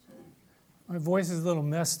My voice is a little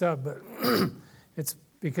messed up, but it's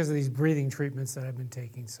because of these breathing treatments that I've been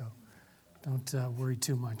taking, so don't worry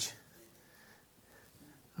too much.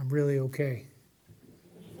 I'm really okay.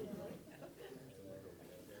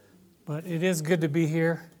 But it is good to be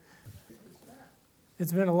here.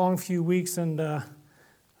 It's been a long few weeks, and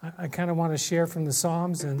I kind of want to share from the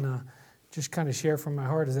Psalms and just kind of share from my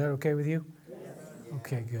heart. Is that okay with you? Yes.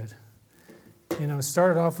 Okay, good. You know, it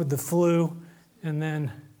started off with the flu, and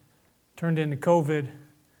then turned into COVID,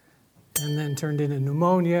 and then turned into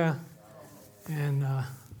pneumonia, and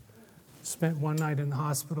spent one night in the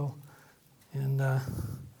hospital, and I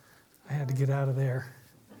had to get out of there.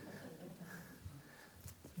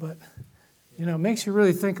 But, you know, it makes you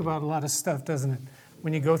really think about a lot of stuff, doesn't it,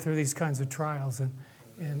 when you go through these kinds of trials,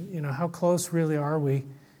 and you know, how close really are we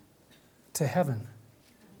to heaven?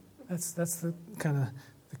 That's the kind of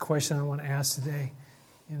the question I want to ask today,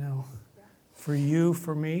 you know, for you,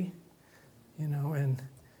 for me, you know, and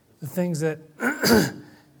the things that, the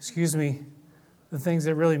things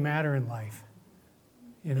that really matter in life.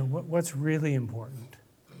 You know, what's really important?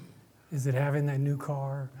 Is it having that new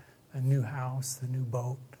car, a new house, the new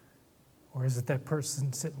boat? Or is it that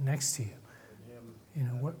person sitting next to you? You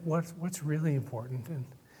know, what's really important? And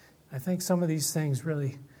I think some of these things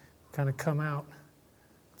really kind of come out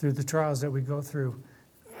through the trials that we go through.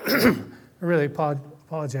 I really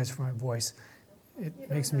apologize for my voice. It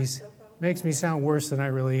makes me sound worse than I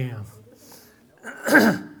really am.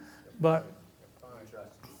 But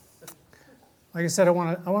like I said, I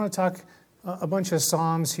want to talk a bunch of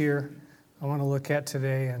Psalms here. I want to look at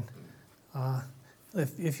today, and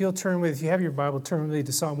if you'll if you have your Bible, turn with me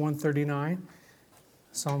to Psalm 139.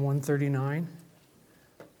 Psalm 139.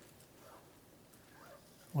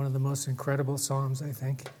 One of the most incredible Psalms, I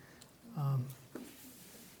think.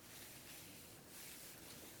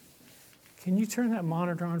 Can you turn that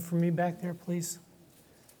monitor on for me back there, please?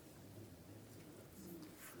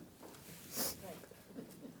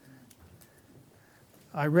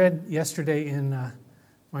 I read yesterday in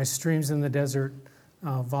my Streams in the Desert,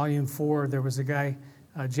 Volume 4, there was a guy,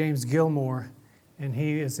 James Gilmore, and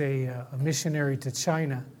he is a missionary to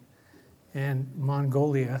China and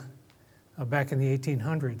Mongolia back in the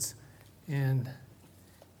 1800s. And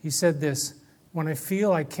he said this: when I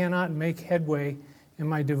feel I cannot make headway in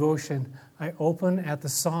my devotion, I open at the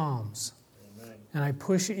Psalms. Amen. And I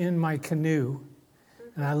push in my canoe,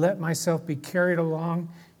 and I let myself be carried along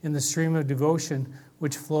in the stream of devotion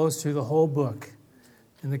which flows through the whole book.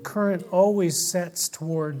 And the current always sets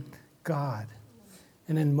toward God,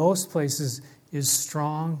 and in most places is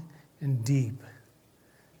strong and deep.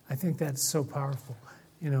 I think that's so powerful.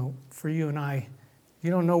 You know, for you and I, if you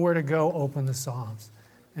don't know where to go, open the Psalms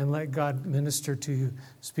and let God minister to you,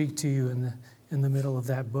 speak to you in the middle of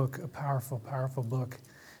that book, a powerful, powerful book.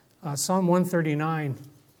 Psalm 139,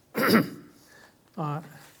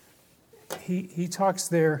 he talks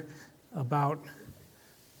there about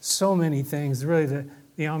so many things, really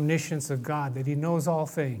the omniscience of God, that he knows all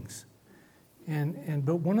things.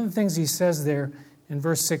 But one of the things he says there in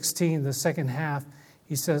verse 16, the second half,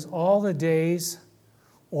 he says, all the days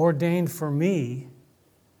ordained for me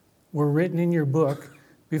were written in your book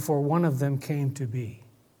before one of them came to be.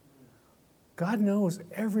 God knows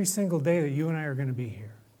every single day that you and I are going to be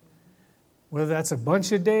here. Whether that's a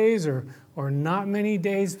bunch of days or not many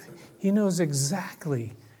days, he knows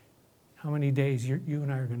exactly how many days you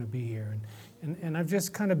and I are going to be here. And I've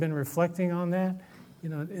just kind of been reflecting on that, you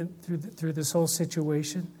know, through this whole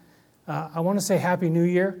situation. I want to say Happy New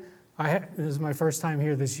Year. This is my first time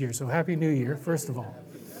here this year, so Happy New Year, first of all.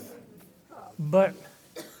 But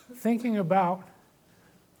thinking about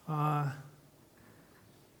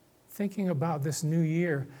this new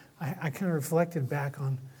year, I kind of reflected back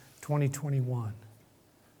on 2021.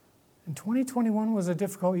 And 2021 was a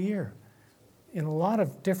difficult year in a lot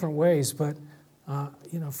of different ways, but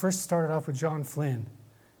first started off with John Flynn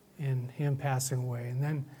and him passing away,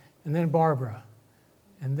 and then Barbara,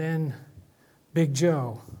 and then Big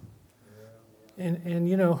Joe. And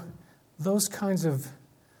you know, those kinds of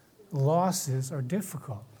losses are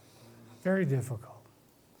difficult, very difficult.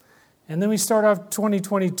 And then we start off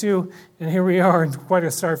 2022, and here we are, and quite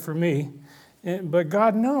a start for me. But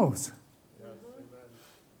God knows.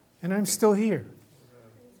 And I'm still here.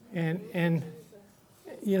 And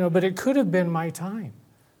you know, but it could have been my time.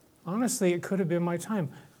 Honestly, it could have been my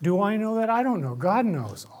time. Do I know that? I don't know. God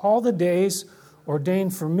knows. All the days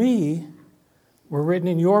ordained for me were written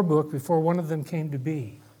in your book before one of them came to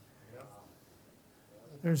be.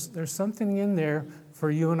 There's something in there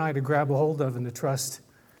for you and I to grab a hold of and to trust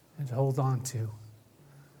and to hold on to.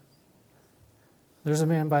 There's a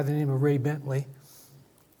man by the name of Ray Bentley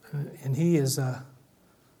And he was a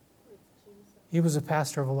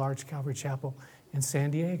pastor of a large Calvary chapel in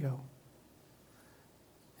San Diego.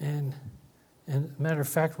 And matter of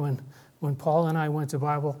fact, when Paul and I went to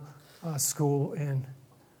Bible school in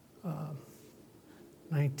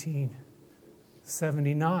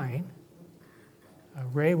 1979,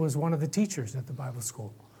 Ray was one of the teachers at the Bible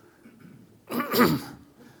school.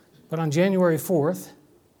 But on January 4th,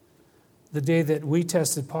 the day that we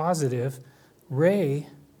tested positive, Ray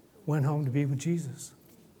went home to be with Jesus.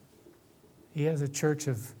 He has a church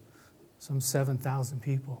of some 7,000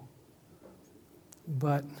 people.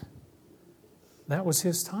 But that was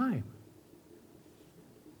his time.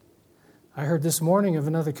 I heard this morning of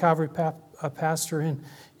another Calvary pastor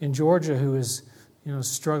in Georgia who is,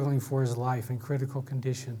 struggling for his life in critical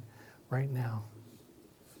condition right now.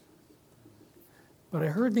 But I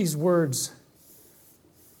heard these words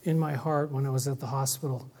in my heart when I was at the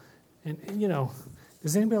hospital. And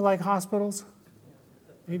does anybody like hospitals?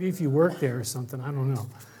 Maybe if you work there or something, I don't know.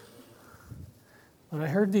 But I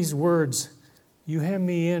heard these words, "You hem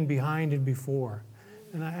me in behind and before."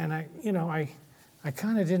 And I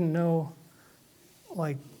kind of didn't know,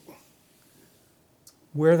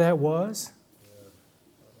 where that was.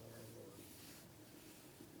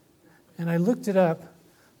 And I looked it up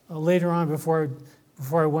later on before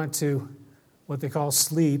I went to what they call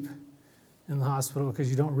sleep in the hospital, because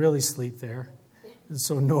you don't really sleep there. It's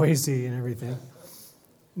so noisy and everything.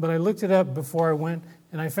 But I looked it up before I went,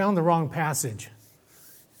 and I found the wrong passage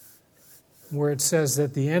where it says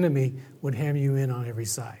that the enemy would hem you in on every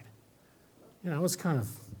side. It's kind of...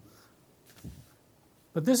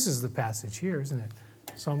 But this is the passage here, isn't it?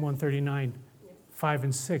 Psalm 139, 5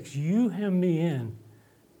 and 6. You hem me in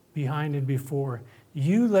behind and before.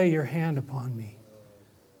 You lay your hand upon me.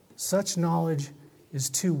 Such knowledge is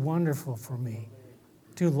too wonderful for me,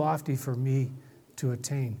 too lofty for me to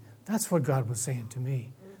attain. That's what God was saying to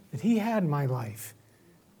me, that he had my life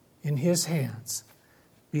in his hands,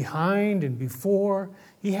 behind and before.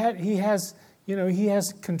 He has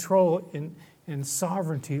control and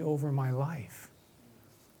sovereignty over my life.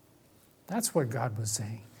 That's what God was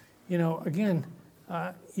saying. Again,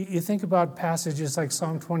 you think about passages like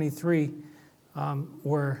Psalm 23,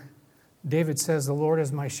 where David says, "The Lord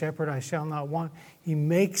is my shepherd, I shall not want. He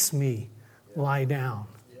makes me lie down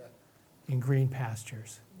in green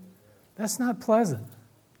pastures." That's not pleasant.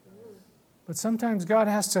 But sometimes God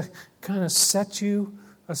has to kind of set you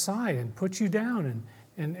aside and put you down,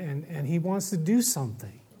 and he wants to do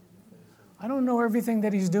something. I don't know everything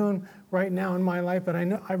that he's doing right now in my life, but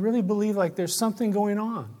I really believe there's something going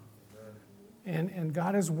on. And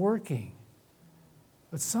God is working.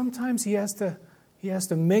 But sometimes he has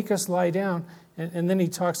to make us lie down. And then he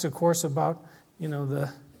talks, of course, about,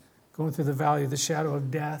 the going through the valley of the shadow of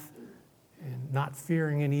death and not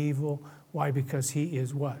fearing any evil. Why? Because he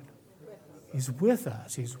is what? He's with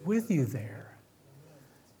us. He's with you there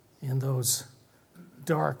in those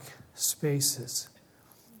dark spaces.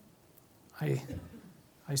 I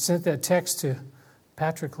sent that text to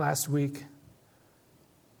Patrick last week,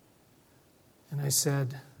 and I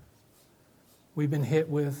said, we've been hit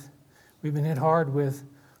hard with,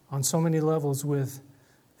 on so many levels, with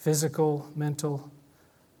physical, mental,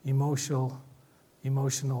 emotional,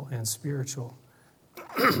 and spiritual.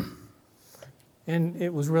 And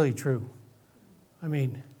it was really true. I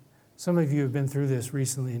mean, some of you have been through this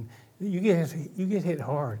recently, and you get hit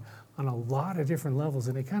hard on a lot of different levels,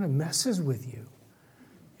 and it kind of messes with you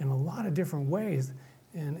in a lot of different ways.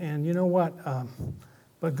 And you know what?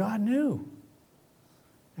 But God knew,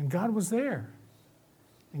 and God was there,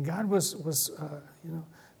 and God was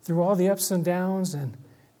through all the ups and downs, and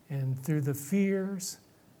through the fears,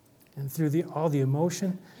 and through all the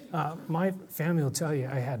emotion. My family will tell you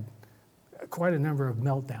I had quite a number of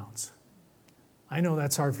meltdowns. I know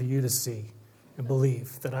that's hard for you to see and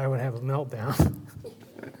believe that I would have a meltdown.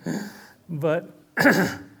 But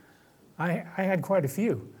I had quite a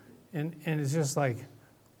few. And it's just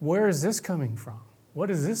where is this coming from? What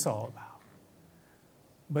is this all about?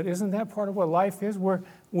 But isn't that part of what life is?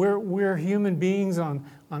 We're human beings on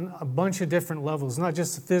a bunch of different levels, not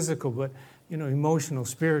just physical, but emotional,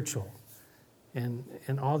 spiritual,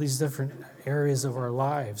 and all these different areas of our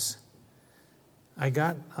lives. I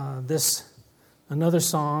got another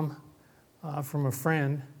psalm from a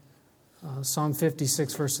friend, Psalm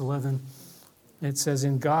 56, verse 11. It says,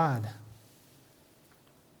 "In God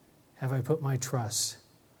have I put my trust.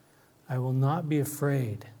 I will not be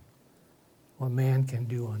afraid what man can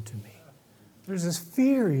do unto me." There's this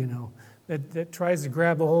fear, that tries to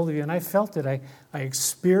grab a hold of you. And I felt it. I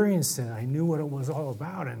experienced it. I knew what it was all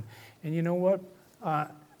about. And you know what?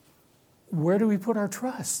 Where do we put our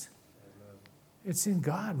trust? It's in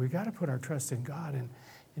God. We got to put our trust in God. And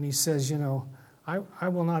he says, I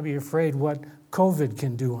will not be afraid what COVID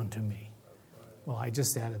can do unto me. Well, I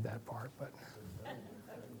just added that part, but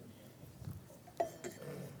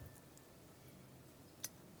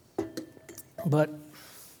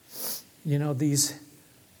these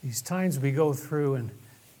times we go through, and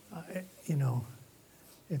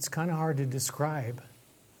it's kind of hard to describe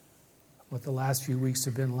what the last few weeks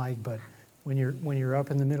have been like. But when you're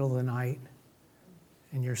up in the middle of the night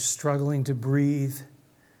and you're struggling to breathe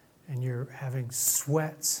and you're having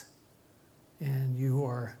sweats and you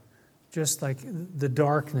are just like the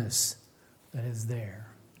darkness that is there.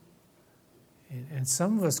 And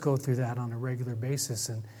some of us go through that on a regular basis,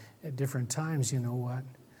 and at different times,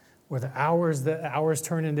 where the hours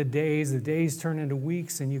turn into days, the days turn into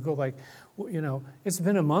weeks, and you go like, it's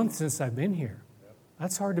been a month since I've been here.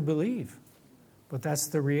 That's hard to believe, but that's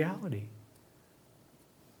the reality.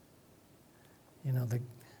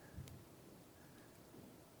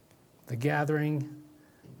 The gathering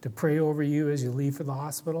to pray over you as you leave for the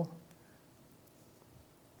hospital,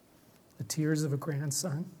 the tears of a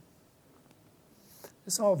grandson.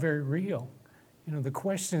 It's all very real. The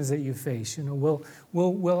questions that you face.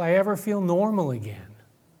 Will I ever feel normal again?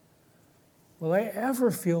 Will I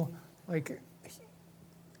ever feel like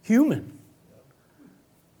human?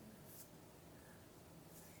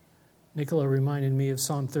 Nicola reminded me of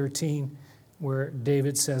Psalm 13, where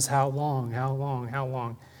David says, "How long, how long, how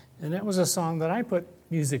long?" And that was a song that I put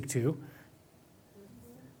music to.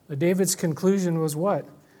 But David's conclusion was what?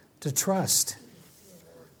 To trust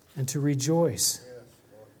and to rejoice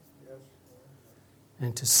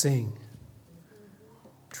and to sing.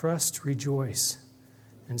 Trust, rejoice,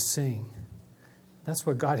 and sing. That's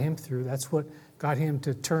what got him through. That's what got him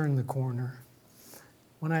to turn the corner.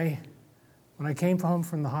 When I came home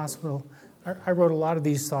from the hospital, I wrote a lot of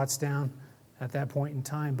these thoughts down at that point in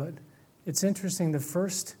time. But it's interesting, the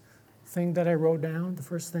first thing that I wrote down, the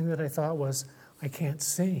first thing that I thought was, I can't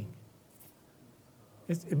sing.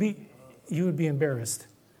 You would be embarrassed.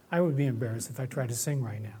 I would be embarrassed if I tried to sing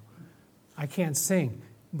right now. I can't sing,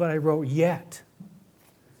 but I wrote yet.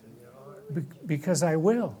 Because I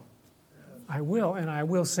will. I will, and I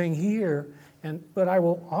will sing here, but I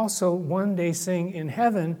will also one day sing in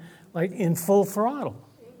heaven, like in full throttle.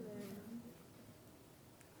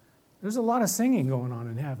 There's a lot of singing going on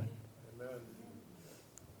in heaven.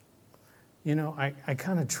 I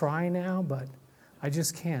kind of try now, but I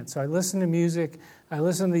just can't. So I listen to music. I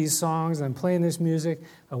listen to these songs. I'm playing this music.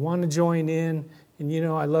 I want to join in. And,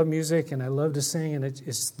 I love music and I love to sing. And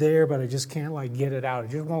it's there, but I just can't, get it out.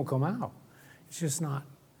 It just won't come out. It's just not.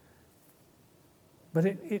 But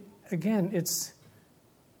it kind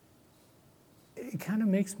of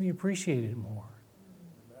makes me appreciate it more.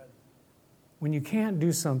 When you can't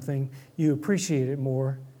do something, you appreciate it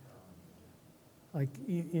more. Like,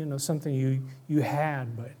 something you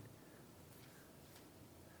had, but.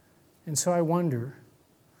 And so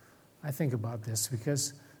I think about this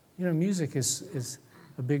because, music is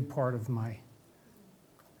a big part of my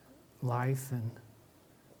life.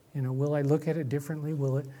 And, will I look at it differently?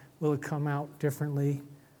 Will it come out differently?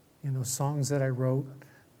 Songs that I wrote,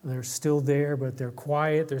 they're still there, but they're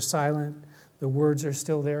quiet, they're silent. The words are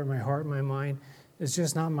still there in my heart, my mind. It's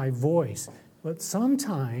just not my voice. But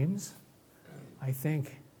sometimes I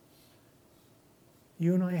think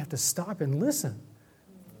you and I have to stop and listen.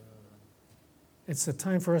 It's a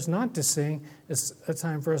time for us not to sing. It's a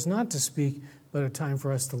time for us not to speak, but a time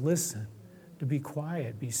for us to listen, to be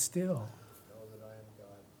quiet, be still.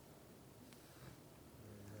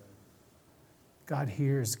 God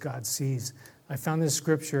hears, God sees. I found this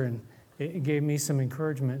scripture and it gave me some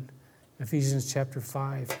encouragement. Ephesians chapter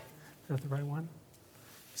 5. Is that the right one?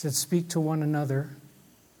 It said, speak to one another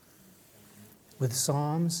with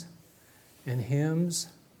psalms and hymns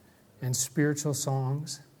and spiritual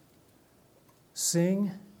songs.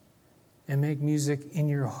 Sing and make music in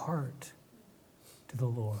your heart to the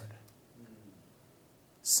Lord.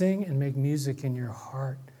 Sing and make music in your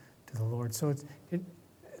heart to the Lord. So it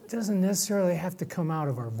doesn't necessarily have to come out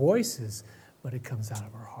of our voices, but it comes out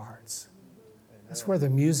of our hearts. That's where the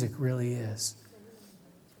music really is.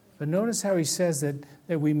 But notice how he says that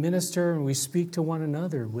we minister and we speak to one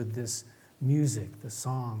another with this music, the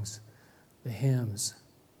songs, the hymns.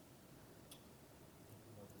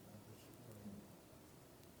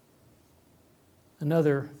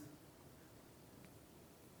 Another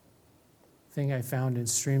thing I found in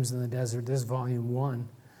Streams in the Desert, this volume 1,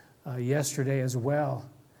 yesterday as well.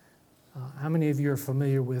 How many of you are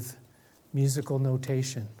familiar with musical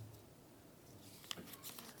notation?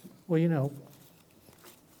 Well,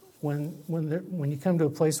 when you come to a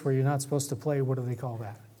place where you're not supposed to play, what do they call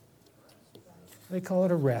that? They call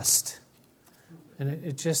it a rest. And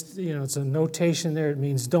it just, it's a notation there. It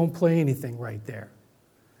means don't play anything right there.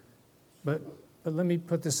 But let me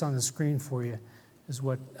put this on the screen for you, is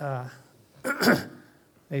what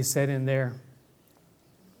they said in there.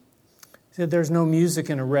 They said there's no music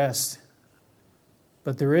in a rest,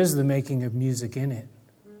 but there is the making of music in it.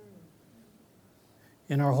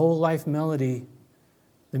 In our whole life melody,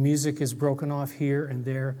 the music is broken off here and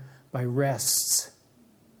there by rests.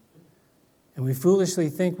 And we foolishly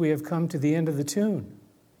think we have come to the end of the tune.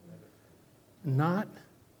 Not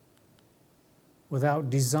without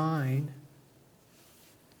design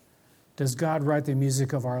does God write the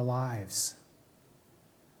music of our lives.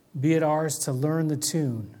 Be it ours to learn the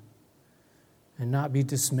tune and not be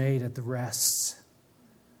dismayed at the rests.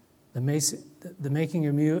 The making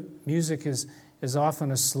of music is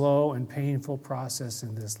often a slow and painful process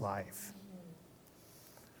in this life.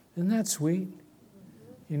 Isn't that sweet?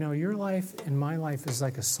 Your life and my life is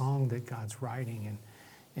like a song that God's writing.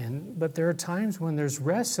 But there are times when there's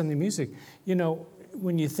rest in the music.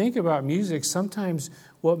 When you think about music, sometimes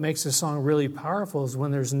what makes a song really powerful is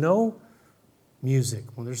when there's no music,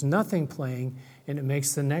 when there's nothing playing, and it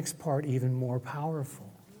makes the next part even more powerful.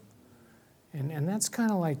 And that's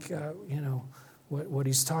kind of like, what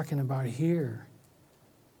he's talking about here.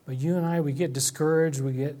 But you and I, we get discouraged,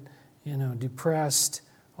 we get, depressed,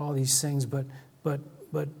 all these things. But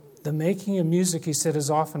the making of music, he said, is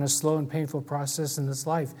often a slow and painful process in this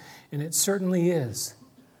life. And it certainly is.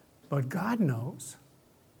 But God knows.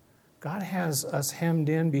 God has us hemmed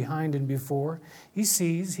in, behind, and before. He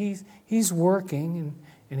sees, he's working,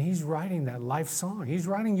 and he's writing that life song. He's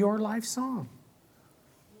writing your life song.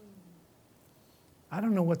 I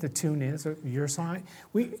don't know what the tune is, your song.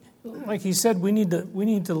 Like he said, we need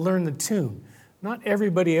to learn the tune. Not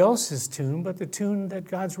everybody else's tune, but the tune that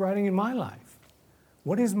God's writing in my life.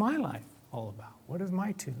 What is my life all about? What is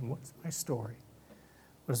my tune? What's my story?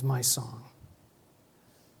 What is my song?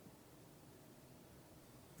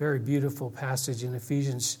 Very beautiful passage in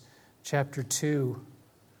Ephesians chapter 2,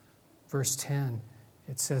 verse 10.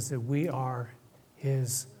 It says that we are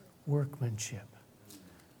his workmanship.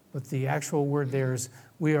 But the actual word there is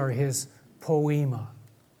we are his poema.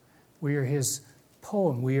 We are his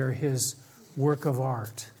poem. We are his work of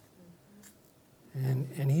art.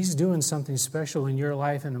 And he's doing something special in your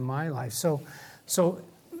life and in my life. So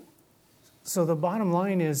the bottom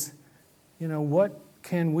line is, what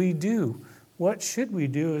can we do? What should we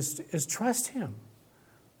do is trust him.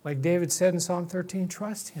 Like David said in Psalm 13,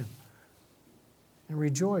 trust him. And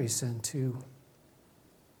rejoice and to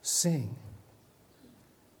sing,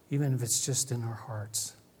 even if it's just in our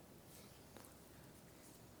hearts.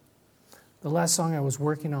 The last song I was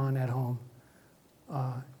working on at home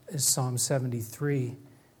is Psalm 73,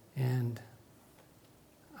 and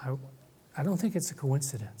I don't think it's a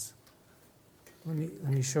coincidence. Let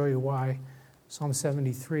me show you why. Psalm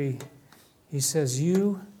 73, he says,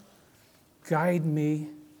 "You guide me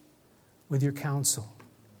with your counsel,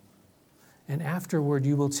 and afterward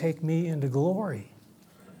you will take me into glory.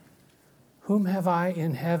 Whom have I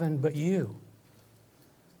in heaven but you?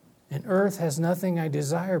 And earth has nothing I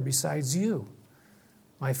desire besides you.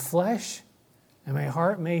 My flesh and my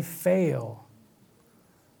heart may fail,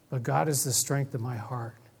 but God is the strength of my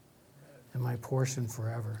heart and my portion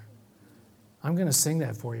forever." I'm going to sing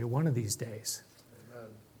that for you one of these days. Amen.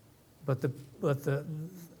 But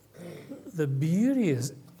the beauty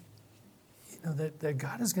is, that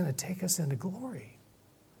God is going to take us into glory.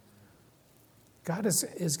 God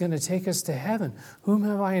is going to take us to heaven. Whom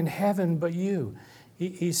have I in heaven but you?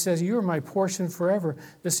 He says, you are my portion forever,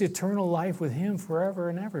 this eternal life with him forever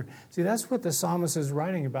and ever. See, that's what the psalmist is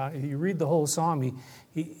writing about. If you read the whole psalm,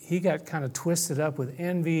 he got kind of twisted up with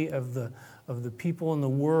envy of the people in the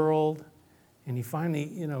world. And he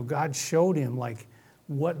finally, God showed him like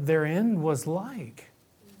what their end was like.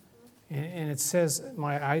 And it says,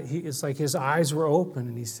 it's like his eyes were open,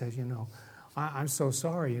 and he said, I'm so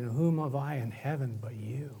sorry, whom have I in heaven but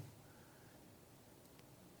you?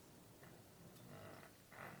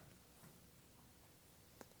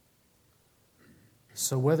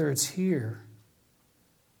 So whether it's here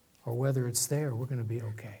or whether it's there, we're going to be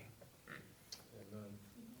okay. Amen.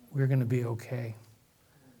 We're going to be okay.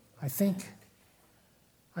 I think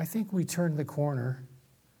we turned the corner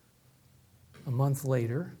a month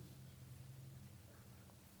later,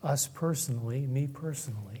 us personally, me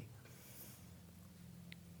personally.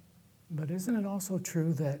 But isn't it also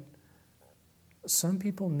true that some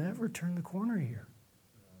people never turn the corner here?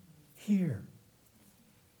 Here.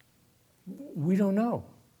 We don't know.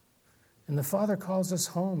 And the Father calls us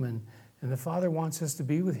home, and the Father wants us to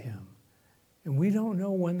be with him. And we don't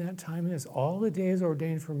know when that time is. All the days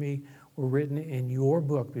ordained for me were written in your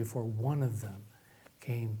book before one of them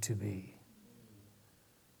came to be.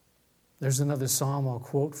 There's another psalm I'll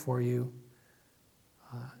quote for you.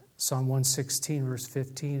 Psalm 116, verse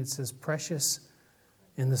 15, it says, "Precious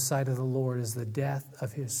in the sight of the Lord is the death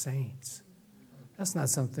of his saints." That's not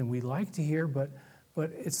something we like to hear, but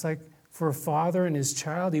it's like for a father and his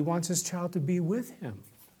child, he wants his child to be with him.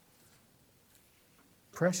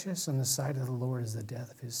 Precious in the sight of the Lord is the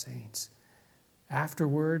death of his saints.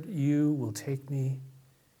 Afterward, you will take me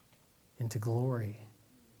into glory.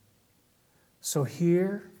 So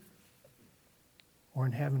here or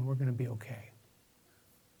in heaven, we're going to be okay.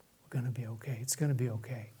 We're going to be okay. It's going to be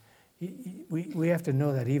okay. We have to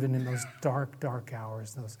know that even in those dark, dark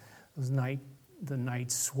hours, the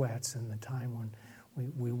night sweats and the time when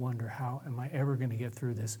we wonder, how am I ever going to get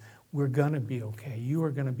through this? We're going to be okay. You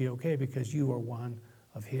are going to be okay because you are one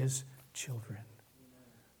of his children.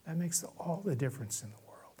 That makes all the difference in the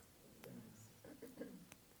world.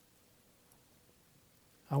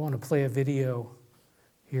 I want to play a video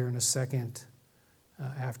here in a second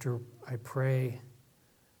after I pray.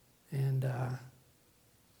 And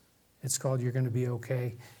it's called "You're Going to Be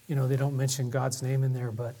Okay." You know, they don't mention God's name in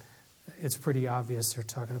there, but it's pretty obvious they're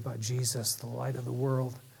talking about Jesus, the light of the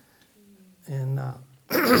world. And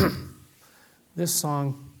this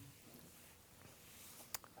song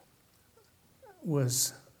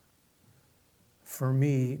was, for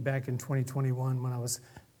me, back in 2021 when I was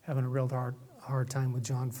having a real hard time with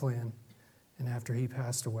John Flynn and after he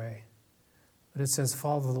passed away. But it says,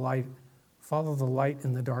 follow the light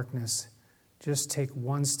in the darkness. Just take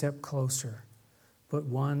one step closer. Put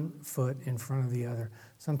one foot in front of the other.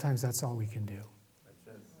 Sometimes that's all we can do.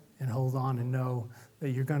 And hold on and know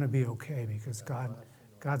that you're going to be okay because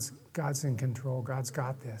God's in control. God's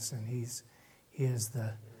got this, and He is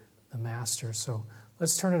the master. So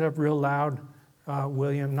let's turn it up real loud,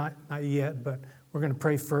 William. Not yet, but we're going to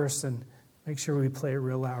pray first and make sure we play it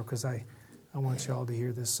real loud because I want you all to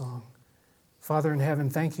hear this song. Father in heaven,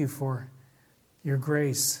 thank you for your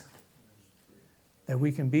grace that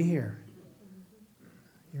we can be here.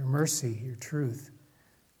 Your mercy, your truth,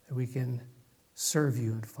 that we can serve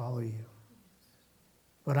you and follow you.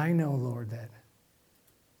 But I know, Lord, that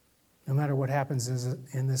no matter what happens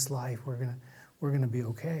in this life, we're gonna be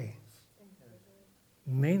okay.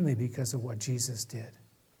 Mainly because of what Jesus did,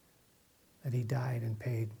 that he died and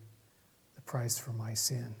paid the price for my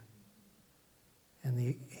sin.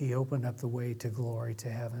 And he opened up the way to glory, to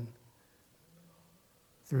heaven,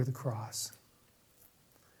 through the cross.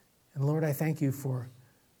 And Lord, I thank you for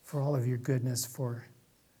all of your goodness, for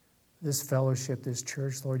this fellowship, this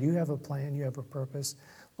church. Lord, you have a plan, you have a purpose.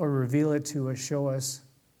 Lord, reveal it to us, show us,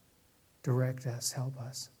 direct us, help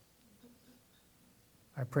us.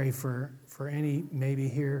 I pray for any maybe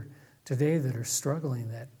here today that are struggling,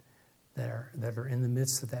 that are in the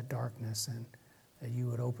midst of that darkness, and that you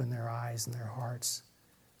would open their eyes and their hearts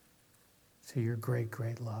to your great,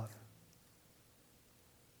 great love.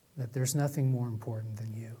 That there's nothing more important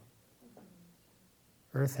than you.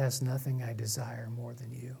 Earth has nothing I desire more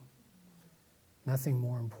than you. Nothing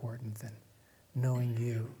more important than knowing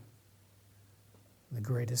you, the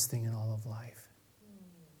greatest thing in all of life.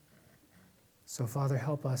 So, Father,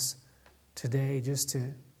 help us today just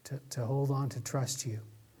to hold on, to trust you,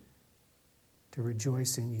 to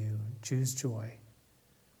rejoice in you, choose joy,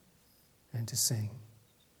 and to sing.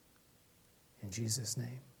 In Jesus'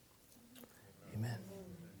 name, amen.